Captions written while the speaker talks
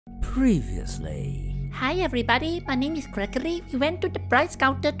Previously. Hi everybody, my name is Gregory. We went to the price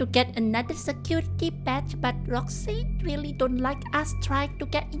counter to get another security badge, but Roxane really don't like us trying to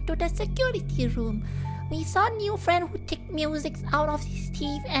get into the security room. We saw a new friend who took music out of his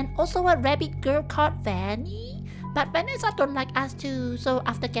teeth and also a rabbit girl called Vanny. But Vanessa don't like us too, so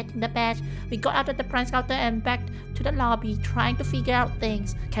after getting the badge, we got out of the price counter and back to the lobby trying to figure out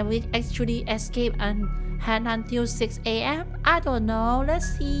things. Can we actually escape and hang until 6 AM? I don't know,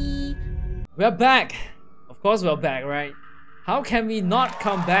 let's see. We're back! Of course we're back, right? How can we not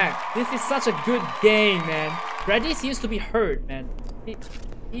come back? This is such a good game, man. Freddy seems to be hurt, man.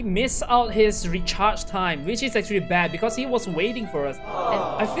 He missed out his recharge time, which is actually bad because he was waiting for us. And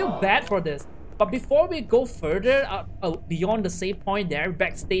I feel bad for this. But before we go further beyond the save point there,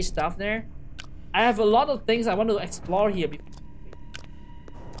 backstage stuff there, I have a lot of things I want to explore here.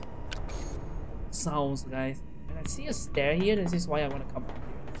 Sounds, guys. And I see a stair here. This is why I want to come.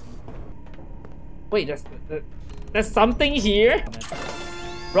 Wait, there's something here.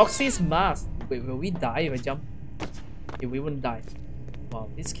 Roxy's mask. Wait, will we die if I jump? Okay, we wouldn't die. Wow,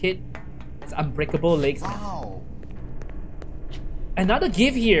 this kid has unbreakable legs. Wow. Another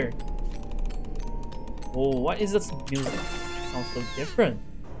gift here. Oh, what is this music? Sounds so different.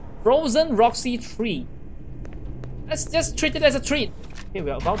 Frozen Roxy tree. Let's just treat it as a treat. Okay,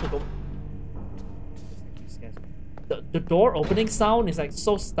 we're about to go. The door opening sound is like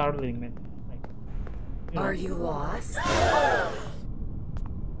so startling, man. Are you lost? Oh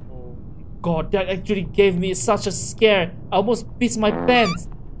my god, that actually gave me such a scare. I almost pissed my pants.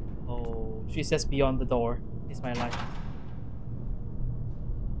 Oh, she's just beyond the door. It's my life.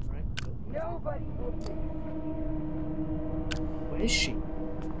 Right. Nobody will be. Where is she?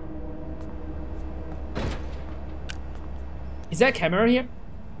 Is there a camera here?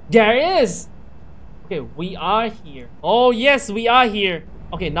 There is! Okay, we are here. Oh yes, we are here.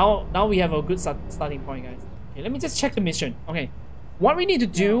 Okay, now we have a good starting point, guys. Okay, let me just check the mission. Okay, what we need to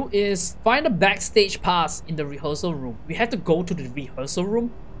do is find a backstage pass in the rehearsal room. We have to go to the rehearsal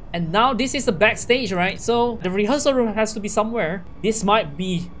room. And now this is the backstage, right? So the rehearsal room has to be somewhere. This might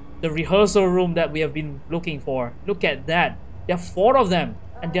be the rehearsal room that we have been looking for. Look at that. There are 4 of them.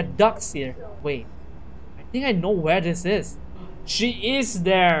 And there are ducks here. Wait, I think I know where this is. She is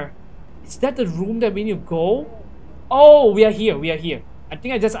there. Is that the room that we need to go? Oh, we are here. We are here. I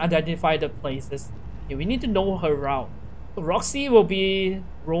think I just identified the places. Okay, we need to know her route. So Roxy will be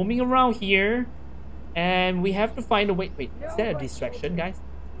roaming around here. And we have to find a way. Wait, is that a distraction, guys?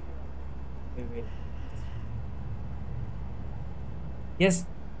 Wait. Yes.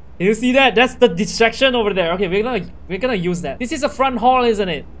 Can you see that? That's the distraction over there. Okay, we're gonna use that. This is a front hall, isn't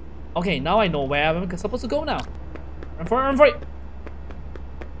it? Okay, now I know where I'm supposed to go now. Run for it.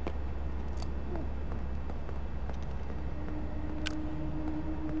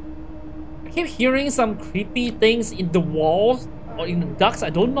 I keep hearing some creepy things in the walls or in the ducts. I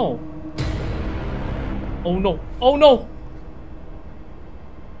don't know. Oh no! Oh no!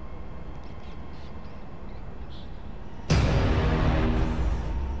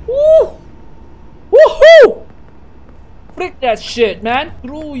 Woo! Woohoo! Frick that shit, man!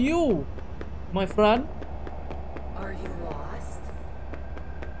 Through you, my friend. Are you lost?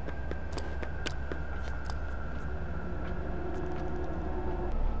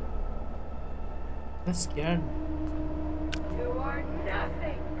 That's scary. You are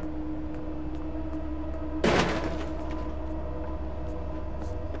nothing.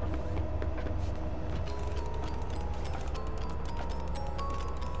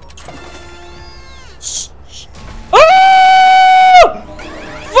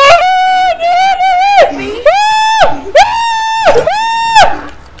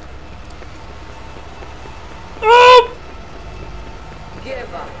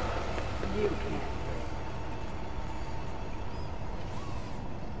 Give up. You can't.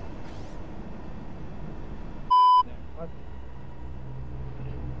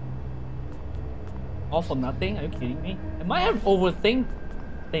 All for nothing? Are you kidding me? I might have overthink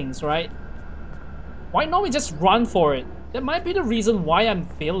things, right? Why not we just run for it? That might be the reason why I'm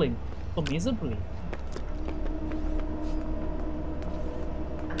failing so miserably.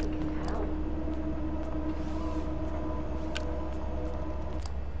 I can help.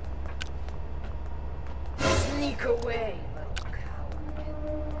 Sneak away, little coward.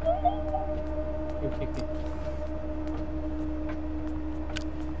 Okay.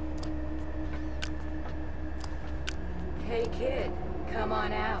 Hey kid, come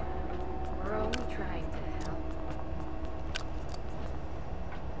on out. We're only trying to help.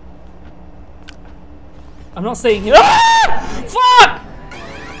 I'm not saying it. Ah! Fuck!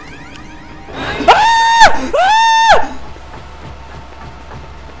 Ah! Ah!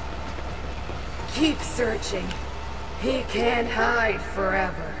 Keep searching. He can't hide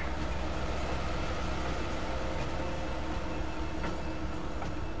forever.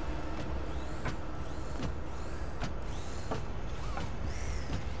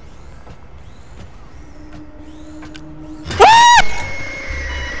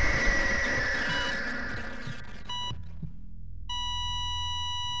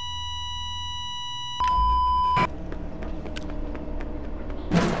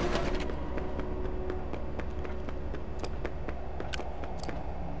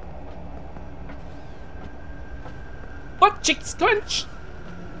 What? Chicks clench!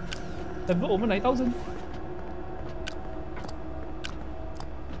 Level over 9,000.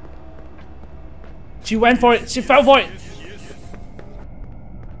 She went for it. She fell for it.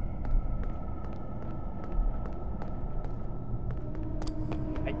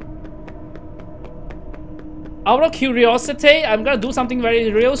 Out of curiosity, I'm gonna do something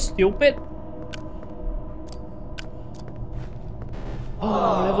very real stupid.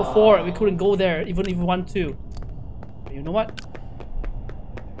 Oh, level 4. We couldn't go there even if we want to. But you know what?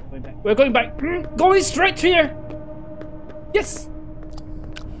 Going back. We're going back. Going straight here. Yes.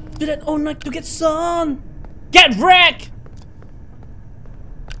 Do that all night to get sun. Get wrecked.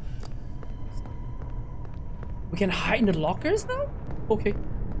 We can hide in the lockers now? Okay.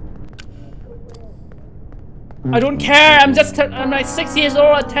 I don't care. I'm like 6 years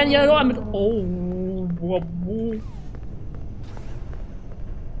old or 10 years old.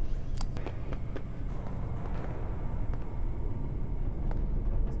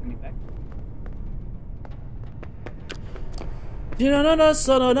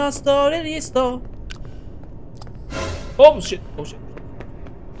 Oh shit! Oh shit!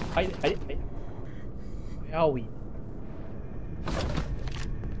 Hide it! Hide it! Hide it! Where are we?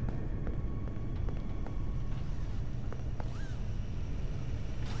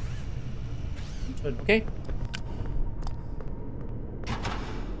 Okay.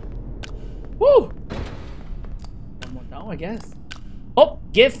 Woo! One more down, I guess. Oh,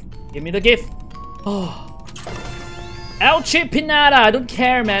 gift! Give me the gift. Oh. Elche Pinata! I don't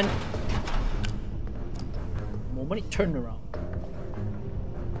care, man. The moment it turned around.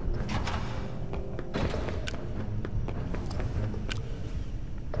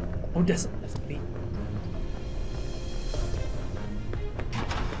 Oh, that's me.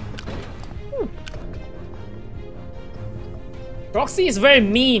 Roxy is very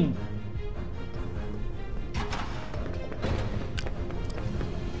mean.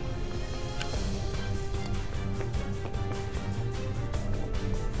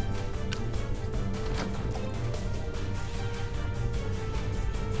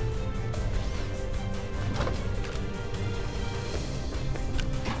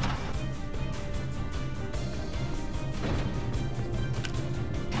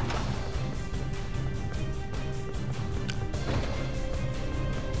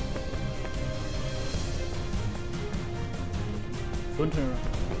 Don't turn around.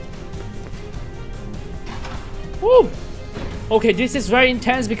 Woo! Okay, this is very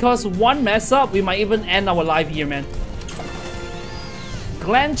intense because one mess up, we might even end our life here, man.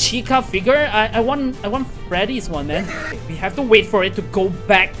 Glenn Chica figure? I want Freddy's one, man. Okay, we have to wait for it to go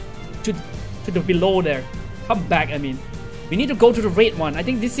back to the below there. Come back, I mean. We need to go to the red one. I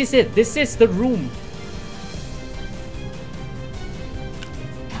think this is it. This is the room.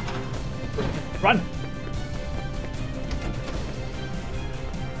 Run!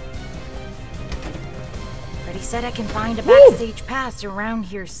 He said I can find a backstage pass around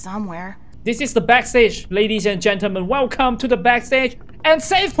here somewhere. This is the backstage, ladies and gentlemen. Welcome to the backstage and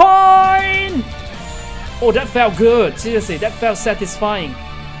save point! Oh, that felt good. Seriously, that felt satisfying.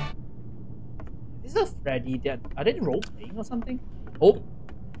 Is this a Freddy? Are they role playing or something? Oh,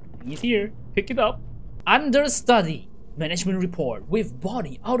 he's here. Pick it up. Understudy. Management report. With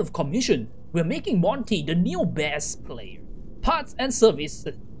body out of commission, we're making Monty the new best player. Parts and service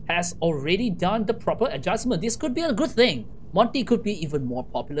has already done the proper adjustment. This could be a good thing. Monty could be even more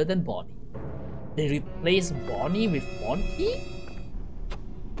popular than Bonnie. They replace Bonnie with Monty?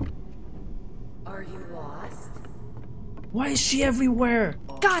 Are you lost? Why is she everywhere?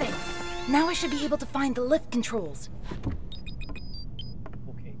 Got it! Now I should be able to find the lift controls.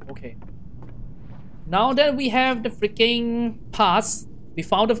 Okay. Now that we have the freaking pass, we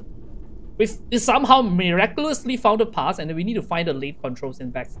somehow miraculously found the pass, and then we need to find the lift controls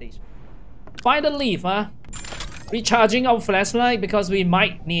in backstage. Find the lift, huh? Recharging our flashlight because we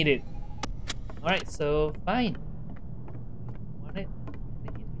might need it. Alright, so fine.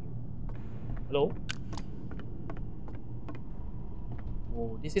 Hello?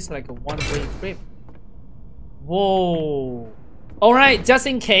 Whoa, this is like a one-way trip. Whoa. Alright, just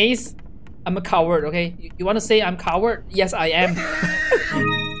in case. I'm a coward, okay? You want to say I'm coward? Yes, I am.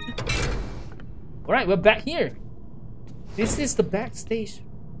 Alright, we're back here. This is the backstage.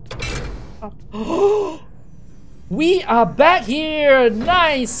 Oh. We are back here!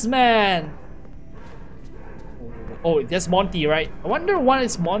 Nice, man! Oh, there's Monty, right? I wonder what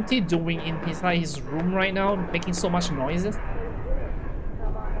is Monty doing inside his room right now, making so much noises.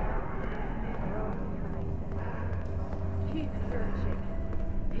 Keep searching.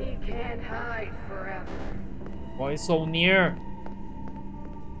 He can't hide forever. Why so near?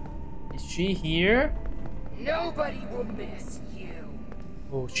 Is she here? Nobody will miss you.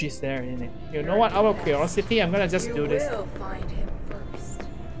 Oh, she's there, isn't it? You know what? Out of curiosity, I'm gonna just do this. You will find him first.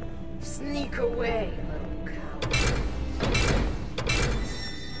 Sneak away, little coward.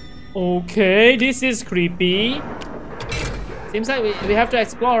 Okay, this is creepy. Seems like we have to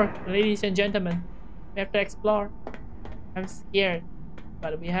explore, ladies and gentlemen. We have to explore. I'm scared,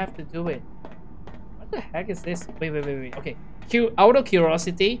 but we have to do it. What the heck is this? Wait. Okay. Out of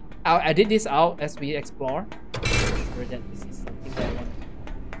curiosity, I'll edit this out as we explore. I'm sure that this is something that I want.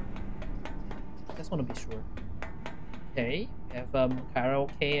 I just want to be sure. Okay, we have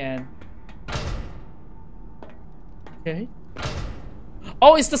karaoke and. Okay.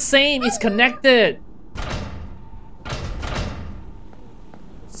 Oh, it's the same. It's connected.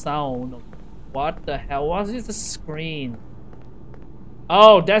 Sound. What the hell? What is the screen?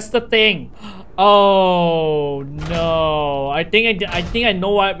 Oh, that's the thing. Oh no! I think I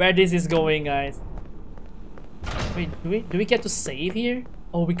know where this is going, guys. Wait, do we get to save here?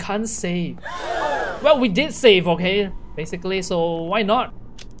 Oh, we can't save. Well, we did save, okay, basically. So why not?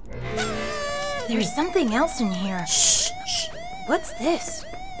 There's something else in here. Shh. What's this?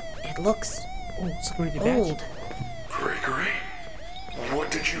 It looks Security badge. old. Gregory,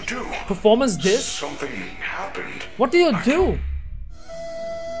 what did you do? Performance disc. Something happened. What do you do?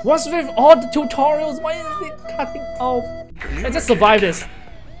 What's with all the tutorials? Why is it cutting off? Let's just survive this.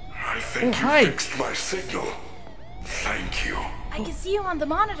 I think you hi. fixed my signal. Thank you. I can see you on the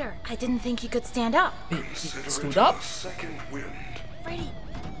monitor. I didn't think you could stand up. Consider stood it up? a second wind. Freddy,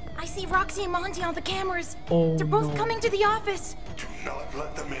 I see Roxy and Monty on the cameras. Oh, They're both no. coming to the office. Do not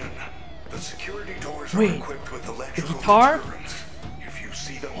let them in. The security doors Wait, are equipped with electrical guitar? deterrents. If you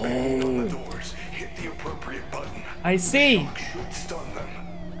see them banging on the doors, hit the appropriate button. I see. Shock should stun them.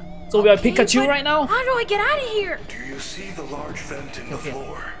 So we are Okay, Pikachu but right now? How do I get out of here? Do you see the large vent in the Okay.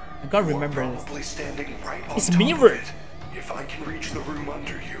 floor? I gotta You are remember this. probably standing right on It's top mirrored. of it. If I can reach the room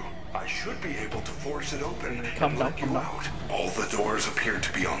under you, I should be able to force it open Calm and down, let you calm down. out. All the doors appear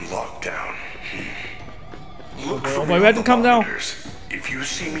to be on lockdown. Look for Okay, me we have on to the calm down. monitors. If you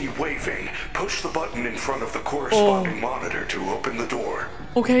see me waving, push the button in front of the corresponding monitor to open the door.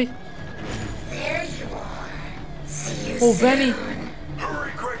 Okay. There you are. See you Oh, Vanny.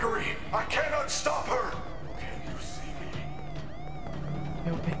 Hurry, Gregory! I cannot stop her! Can you see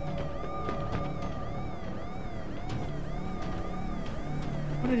me? Okay.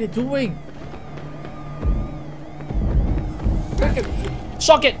 What are they doing?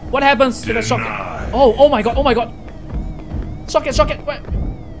 Shock it! What happens to the shock it? Oh my god, oh my god! Shock it! Wait.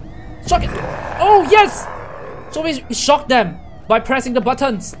 Shock it! Oh yes! So we shock them by pressing the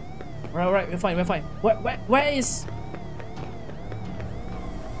buttons. Right, we're fine. Where is?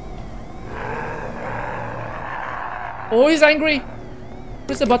 Oh, he's angry.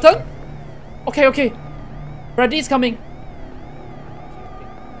 Press the button. Okay. Freddy's coming.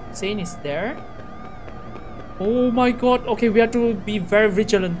 Zane is there. Oh my god. Okay, we have to be very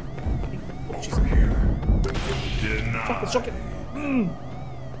vigilant. Oh, jeez. Shock it.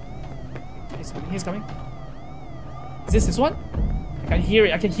 He's coming. Is this one? I can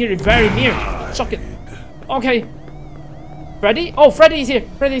hear it very near. Shock it. Okay. Freddy? Oh, Freddy is here.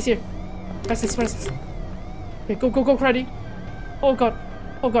 Press this. Okay, go, Freddy. Oh god.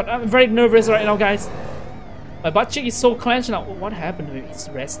 I'm very nervous right now, guys. My butt cheek is so clenched now. What happened to him? It's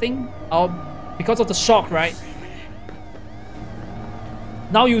resting? Because of the shock, right?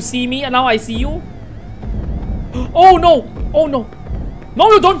 Now you see me and now I see you? Oh no!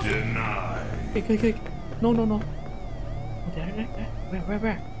 No, you don't! Okay. No. Oh, there.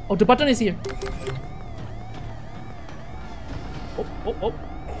 Where? Oh, the button is here. Oh.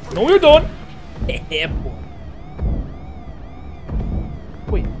 No, you don't!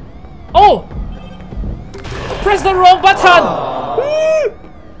 Wait. Oh! Press the wrong button!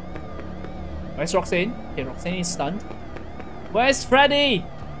 Where's Roxane? Okay, Roxane is stunned. Where's Freddy?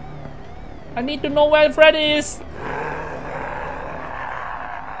 I need to know where Freddy is.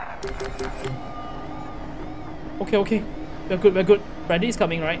 Okay. We're good. Freddy is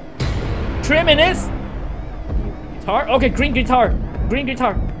coming, right? 3 minutes. Guitar? Okay, green guitar.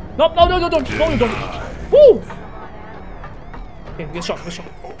 No, no, no, no, don't. No, you don't. Woo! Okay, get shot, get shot.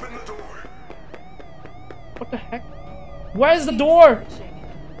 Open the door. What the heck? Where is the door?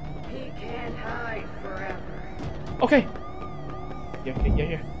 He can't hide forever. Okay.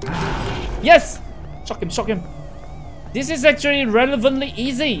 Here. Yes! Shock him, shock him. This is actually relevantly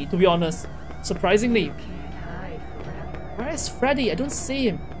easy, to be honest. Surprisingly. Can't hide forever. Where is Freddy? I don't see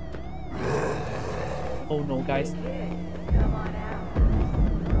him. Oh no, guys. Kid, come on out.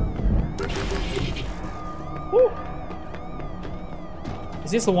 Woo.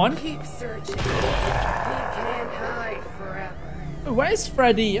 Is this the one? Keep searching. He can't hide forever. Where is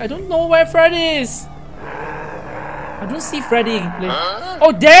Freddy? I don't know where Freddy is. I don't see Freddy.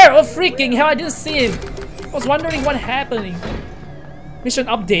 Oh, there! Oh, freaking hell! I didn't see him. I was wondering what happening. Mission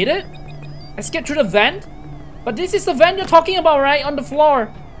updated? Escape through the vent? But this is the vent you're talking about, right? On the floor.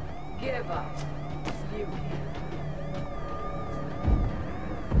 Give up. You can't.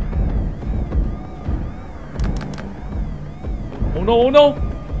 Oh no, oh no!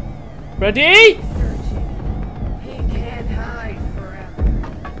 Freddy! Searching. He can't hide forever.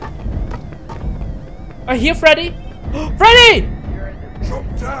 I hear Freddy. Freddy! You're in the Jump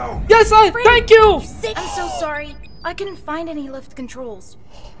down. Yes, thank you! I'm so sorry. I couldn't find any lift controls.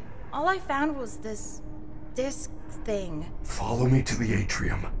 All I found was this disc thing. Follow me to the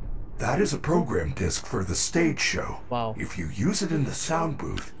atrium. That is a program disc for the stage show. Wow. If you use it in the sound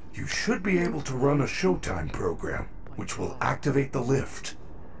booth, you should be able to run a Showtime program, which will activate the lift.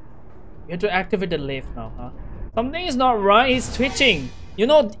 You have to activate the lift now, huh? Something is not right. It's twitching. You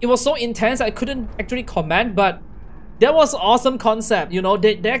know, it was so intense I couldn't actually comment, but that was an awesome concept. You know,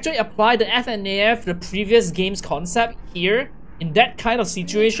 they actually applied the FNAF, the previous game's concept here. In that kind of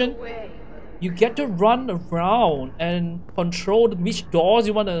situation, way. you get to run around and control which doors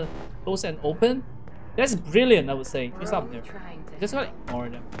you want to close and open. That's brilliant, I would say. What's up there? Trying to Just gotta ignore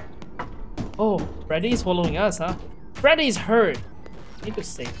them. Oh, Freddy is following us, huh? Freddy is hurt. Need to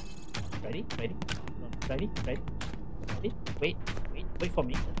save. Ready? No, ready? Wait for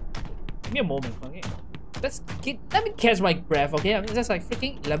me. Give me a moment, okay? Let me catch my breath, okay? I'm just like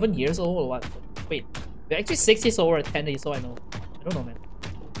freaking 11 years old or what? Wait, we're actually 6 years old or 10 years old, I know. I don't know, man.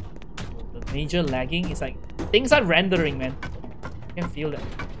 The major lagging is like, things are rendering, man. I can feel that.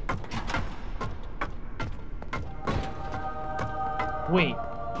 Wait.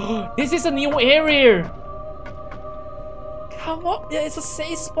 This is a new area! Come on, yeah, it's a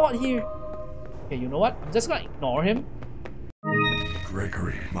safe spot here. Okay, you know what? I'm just gonna ignore him.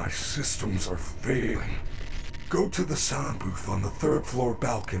 Gregory, my systems are failing. Go to the sound booth on the 3rd floor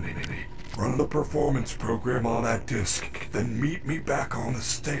balcony. Run the performance program on that disc, then meet me back on the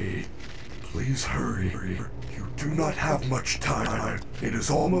stage. Please hurry. You do not have much time. It is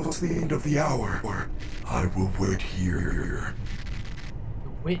almost the end of the hour. I will wait here.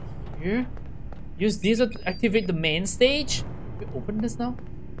 Wait here? Use these to activate the main stage? We open this now?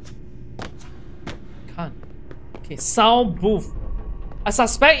 Can't. Okay, sound booth. I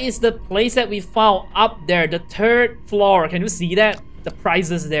suspect it's the place that we found up there, the 3rd floor. Can you see that? The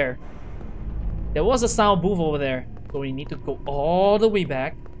prizes there. There was a sound booth over there. So we need to go all the way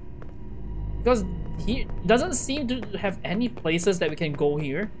back. Because he doesn't seem to have any places that we can go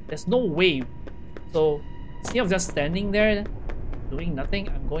here. There's no way. So instead of just standing there, doing nothing,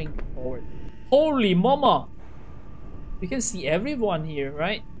 I'm going forward. Holy mama! You can see everyone here,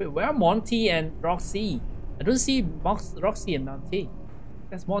 right? Wait, where are Monty and Roxy? I don't see Roxy and Monty.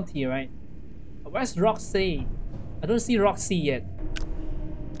 That's Monty, right? Where's Roxane? I don't see Roxy yet.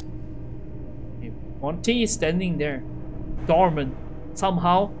 Okay, Monty is standing there, dormant.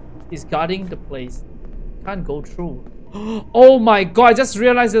 Somehow, he's guarding the place. Can't go through. Oh my god! I just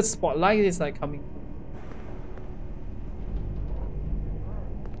realized the spotlight is like coming.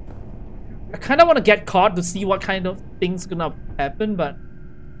 I kind of want to get caught to see what kind of things gonna happen, but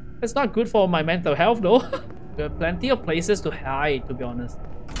it's not good for my mental health though. There are plenty of places to hide, to be honest.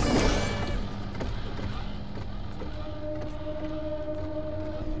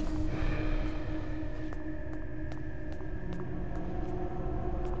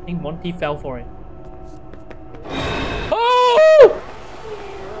 I think Monty fell for it. Oh!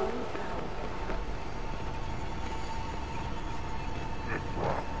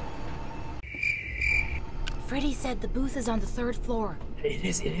 Freddy said the booth is on the 3rd floor. It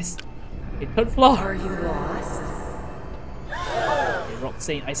is. Okay, 3rd floor. Are you lost? Okay,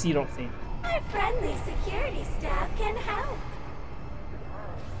 Roxane, I see Roxane. Our friendly security staff can help.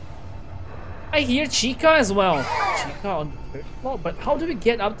 I hear Chica as well. Chica on the 3rd floor, but how do we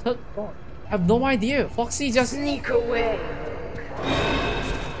get up 3rd floor? I have no idea. Foxy just... Sneak away.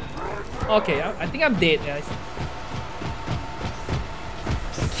 Okay, I think I'm dead, guys.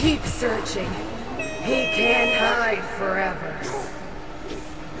 Keep searching. He can't hide forever.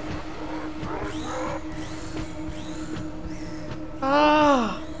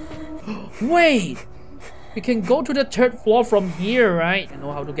 Ah! Wait! We can go to the 3rd floor from here, right? I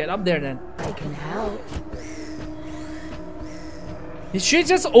know how to get up there then. I can help. Did she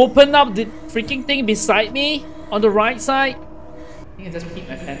just open up the freaking thing beside me? On the right side? I think I just peed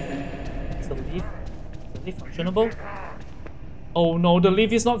my pants then. Is the lift? Is the lift functionable? Oh no, the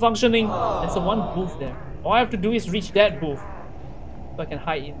lift is not functioning. There's a one booth there. All I have to do is reach that booth. So I can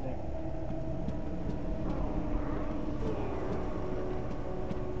hide in there.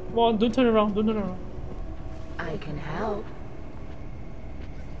 Come on, don't turn around, don't turn around. I can help.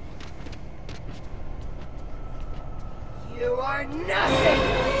 You are nothing!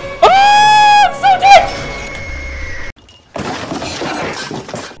 Oh, I'm so dead!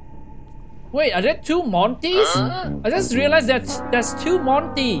 Wait, are there 2 Montys? I just realized that there's 2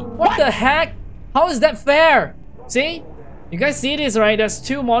 Monty. What the heck? How is that fair? See? You guys see this, right? There's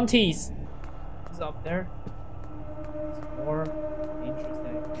 2 Montys. What's up there? It's more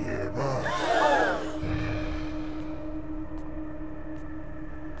interesting. Give up.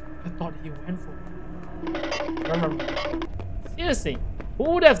 I thought he went for it. Seriously, who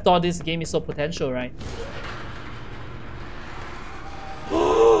would have thought this game is so potential, right?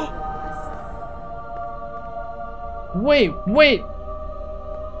 Wait.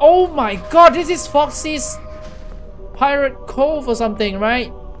 Oh my god, this is Foxy's Pirate Cove or something,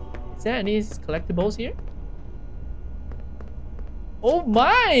 right? Is there any collectibles here? Oh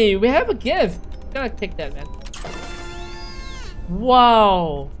my, we have a gift. Gotta take that, man.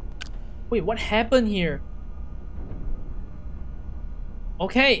 Wow. Wait, what happened here?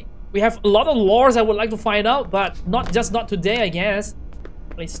 Okay, we have a lot of lores I would like to find out, but not today, I guess.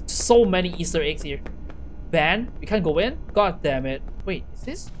 There's so many Easter eggs here. Ban? We can't go in? God damn it. Wait, is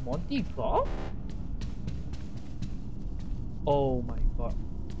this Monty Golf? Oh my god.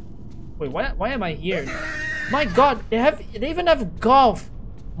 Wait, why am I here? My god, they even have golf.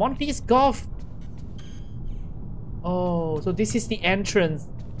 Monty's golf. Oh, so this is the entrance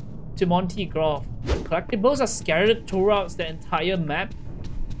to Monty Golf. Collectibles are scattered throughout the entire map,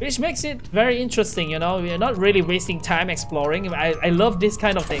 which makes it very interesting, you know? We are not really wasting time exploring. I love this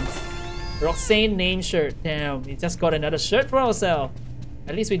kind of things. Roxane name shirt. Damn, we just got another shirt for ourselves.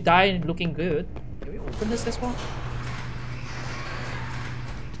 At least we die looking good. Can we open this as well?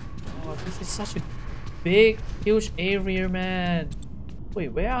 Oh, this is such a big, huge area, man. Wait,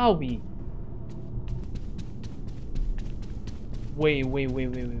 where are we? Wait.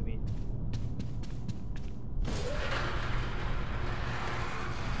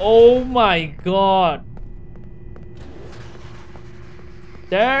 Oh my god.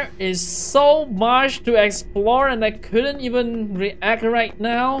 There is so much to explore and I couldn't even react right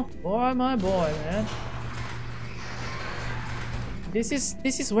now. Boy, my boy, man. This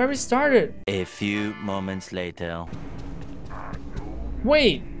is where we started. A few moments later.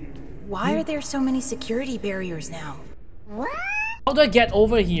 Wait. Why are there so many security barriers now? How do I get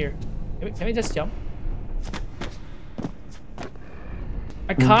over here? Can we just jump?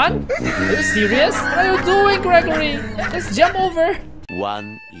 I can't? Are you serious? What are you doing, Gregory? Let's jump over.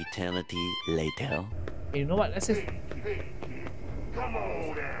 One eternity later. Hey, you know what? Let's just... God.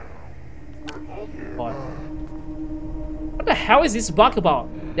 What the hell is this bug about?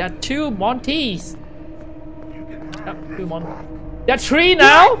 There are 2 Montys. Oh, 2 Montys. There are 3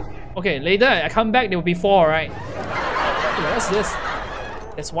 now? Okay, later I come back, there will be 4, right? Hey, what's this?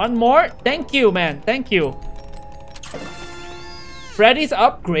 There's 1 more? Thank you, man. Thank you. Freddy's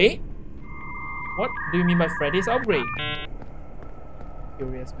upgrade? What do you mean by Freddy's upgrade?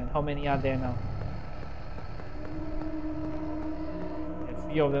 Curious, man. How many are there now? There are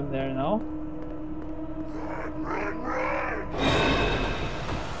 3 of them there now.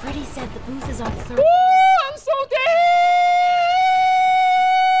 Freddy said the booth is on the 3rd. Ooh, I'm so dead!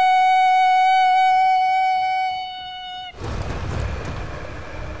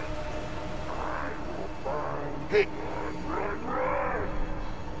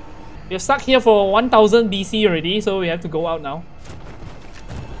 We're stuck here for 1000 BC already, so we have to go out now.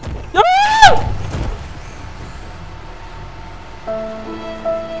 I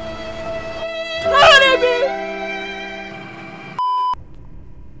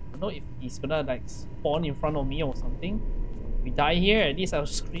don't know if he's gonna like spawn in front of me or something. If we die here, at least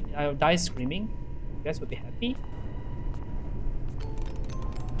I'll die screaming. You guys will be happy.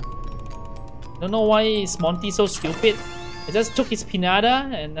 Don't know why is Monty so stupid. I just took his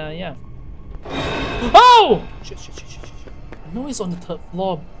pinata and yeah. Oh! Shit. I know it's on the 3rd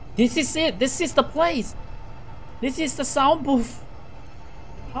floor. This is it. This is the place. This is the sound booth.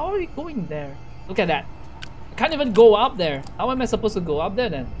 How are we going there? Look at that. I can't even go up there. How am I supposed to go up there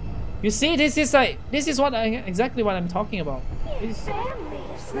then? You see, this is what exactly what I'm talking about.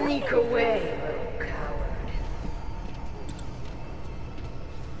 Sneak away, little coward.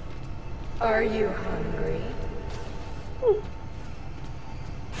 Are you hungry?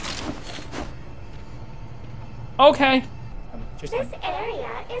 Okay. This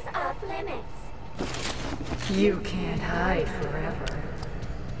area is off limits. You can't hide forever.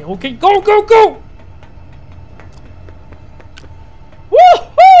 Okay, go, go, go!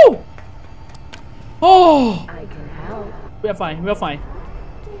 Woohoo! Oh! I can help. We're fine, we're fine.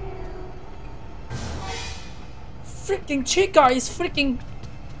 Freaking Chica is freaking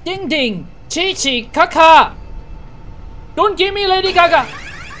ding ding! Chichi Kaka! Don't give me Lady Gaga!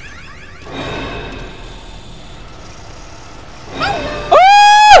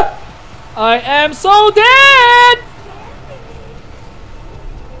 Ah! I am so dead!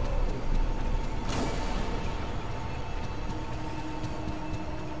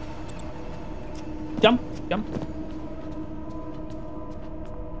 Jump, jump.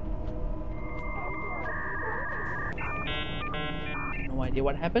 No idea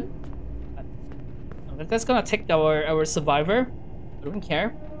what happened. That's gonna take our survivor. I don't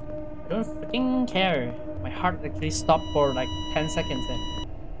care. I don't freaking care. My heart actually stopped for like 10 seconds then.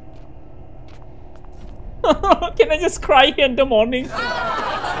 Can I just cry here in the morning? Come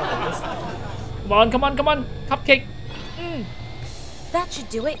on, come on, come on. Cupcake. That should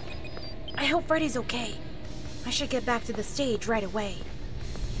do it. I hope Freddy's okay. I should get back to the stage right away.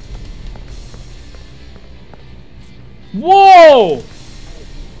 Whoa!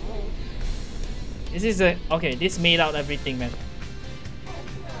 This is a... Okay, this made out everything, man.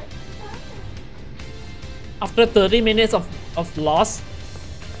 After 30 minutes of loss,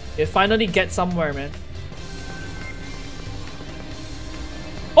 they finally get somewhere, man.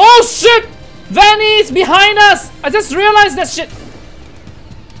 Oh shit! Vanny is behind us! I just realized that shit!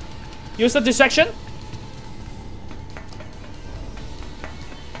 Use the distraction.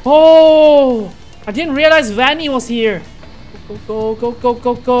 Oh! I didn't realize Vanny was here. Go, go, go,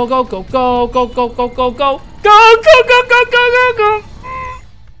 go, go, go, go, go, go, go, go, go, go, go, go, go, go, go, go, go.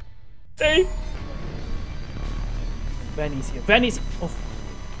 Stay. Vanny's here. Vanny's here. Oh.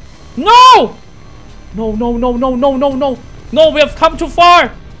 No! No, no, no, no, no, no, no. No, we have come too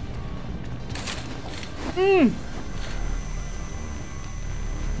far.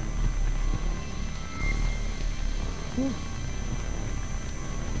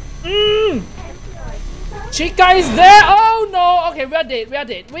 Chica is there! Oh no! Okay, we are dead. We are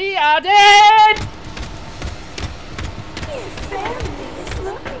dead. We are dead! His family is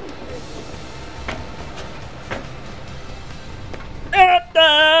looking for you. Da,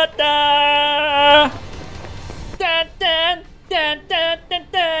 da, da. Dun, dun, dun, dun, dun,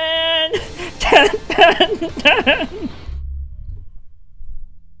 dun. Dun, dun, dun.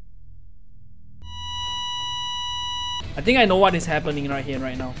 I think I know what is happening right here,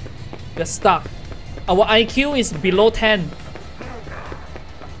 right now. We're stuck. Our IQ is below 10.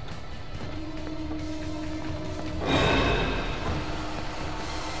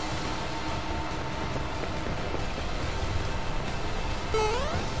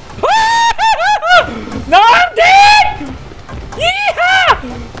 No, I'm dead! Yeehaw!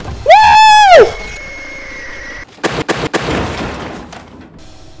 Woo!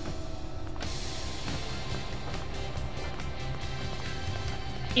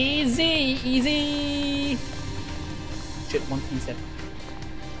 Easy, easy. Shit, Monty is there.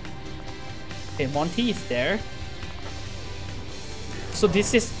 Okay, Monty is there. So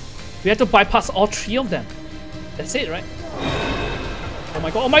this is... We have to bypass all three of them. That's it, right? Oh my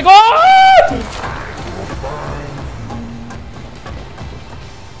god, oh my god!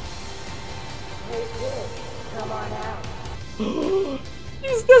 Come on out.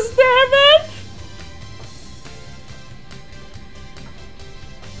 Is the stairman?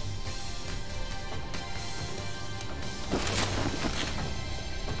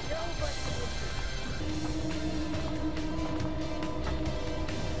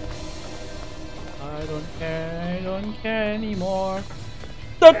 I don't care anymore.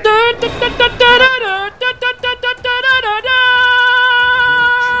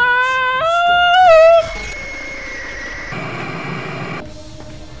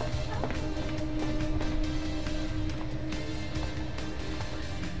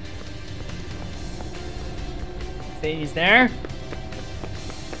 See, he's there.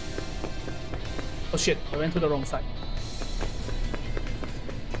 Oh shit, I went to the wrong side.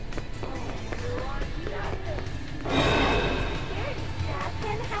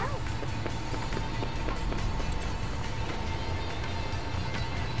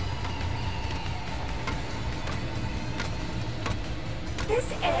 This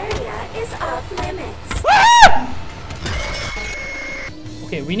area is off limits.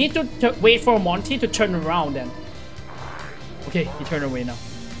 Okay, we need to wait for Monty to turn around then. Okay, he turned away now.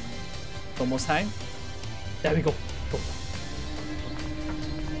 Almost time. There we go. Go.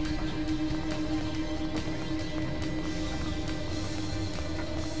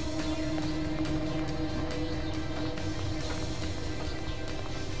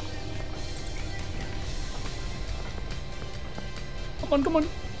 Come on.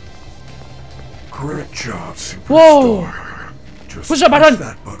 Great job, superstar. Whoa! Just Push the button.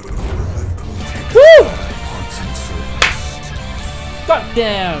 That button on the left will take Woo! parts in service. God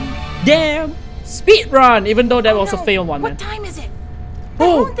damn! Speed run, even though that was a No. failed one, What man. time is it? That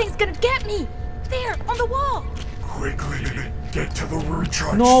Oh! moon thing's gonna get me! There, on the wall! Quickly, get to the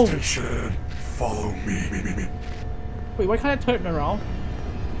recharge No. station. Follow me. Wait, why can't I turn around?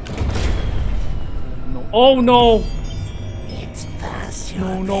 No. Oh no! It's past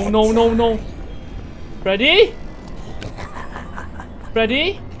your No. Ready?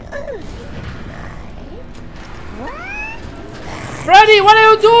 Ready? Freddy, what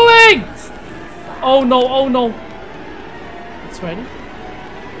are you doing? Oh no. It's ready.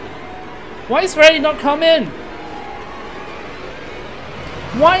 Why is Freddy not coming?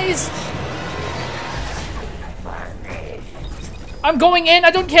 Why is... I'm going in,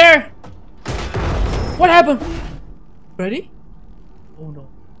 I don't care. What happened? Ready? Oh no.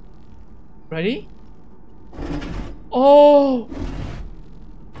 Ready? Oh.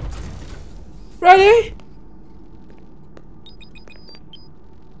 Ready?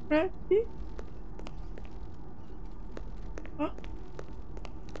 Ready? Huh?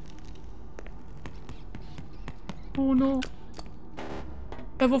 Oh no.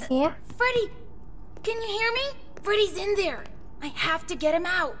 Level 4? Freddy! Can you hear me? Freddy's in there! I have to get him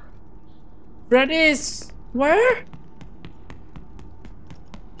out! Freddy is... where?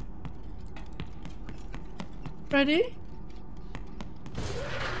 Ready?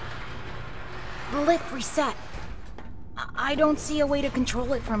 The lift reset. I don't see a way to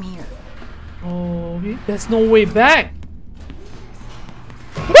control it from here. Oh, there's no way back.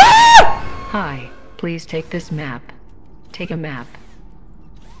 Hi, please take this map. Take a map.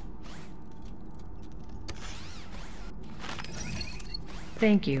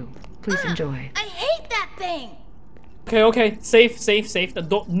 Thank you. Please enjoy. I hate that thing! Okay. Safe.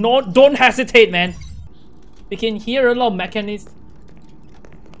 Don't hesitate, man. We can hear a lot of mechanisms.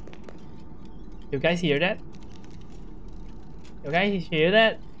 You guys hear that? You guys hear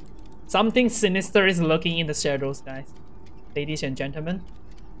that? Something sinister is lurking in the shadows, guys. Ladies and gentlemen.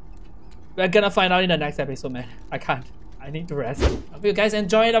 We're gonna find out in the next episode, man. I can't. I need to rest. Hope you guys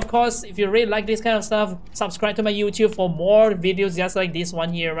enjoy it, of course. If you really like this kind of stuff, subscribe to my YouTube for more videos just like this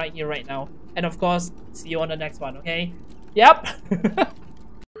one here, right now. And of course, see you on the next one, okay? Yep.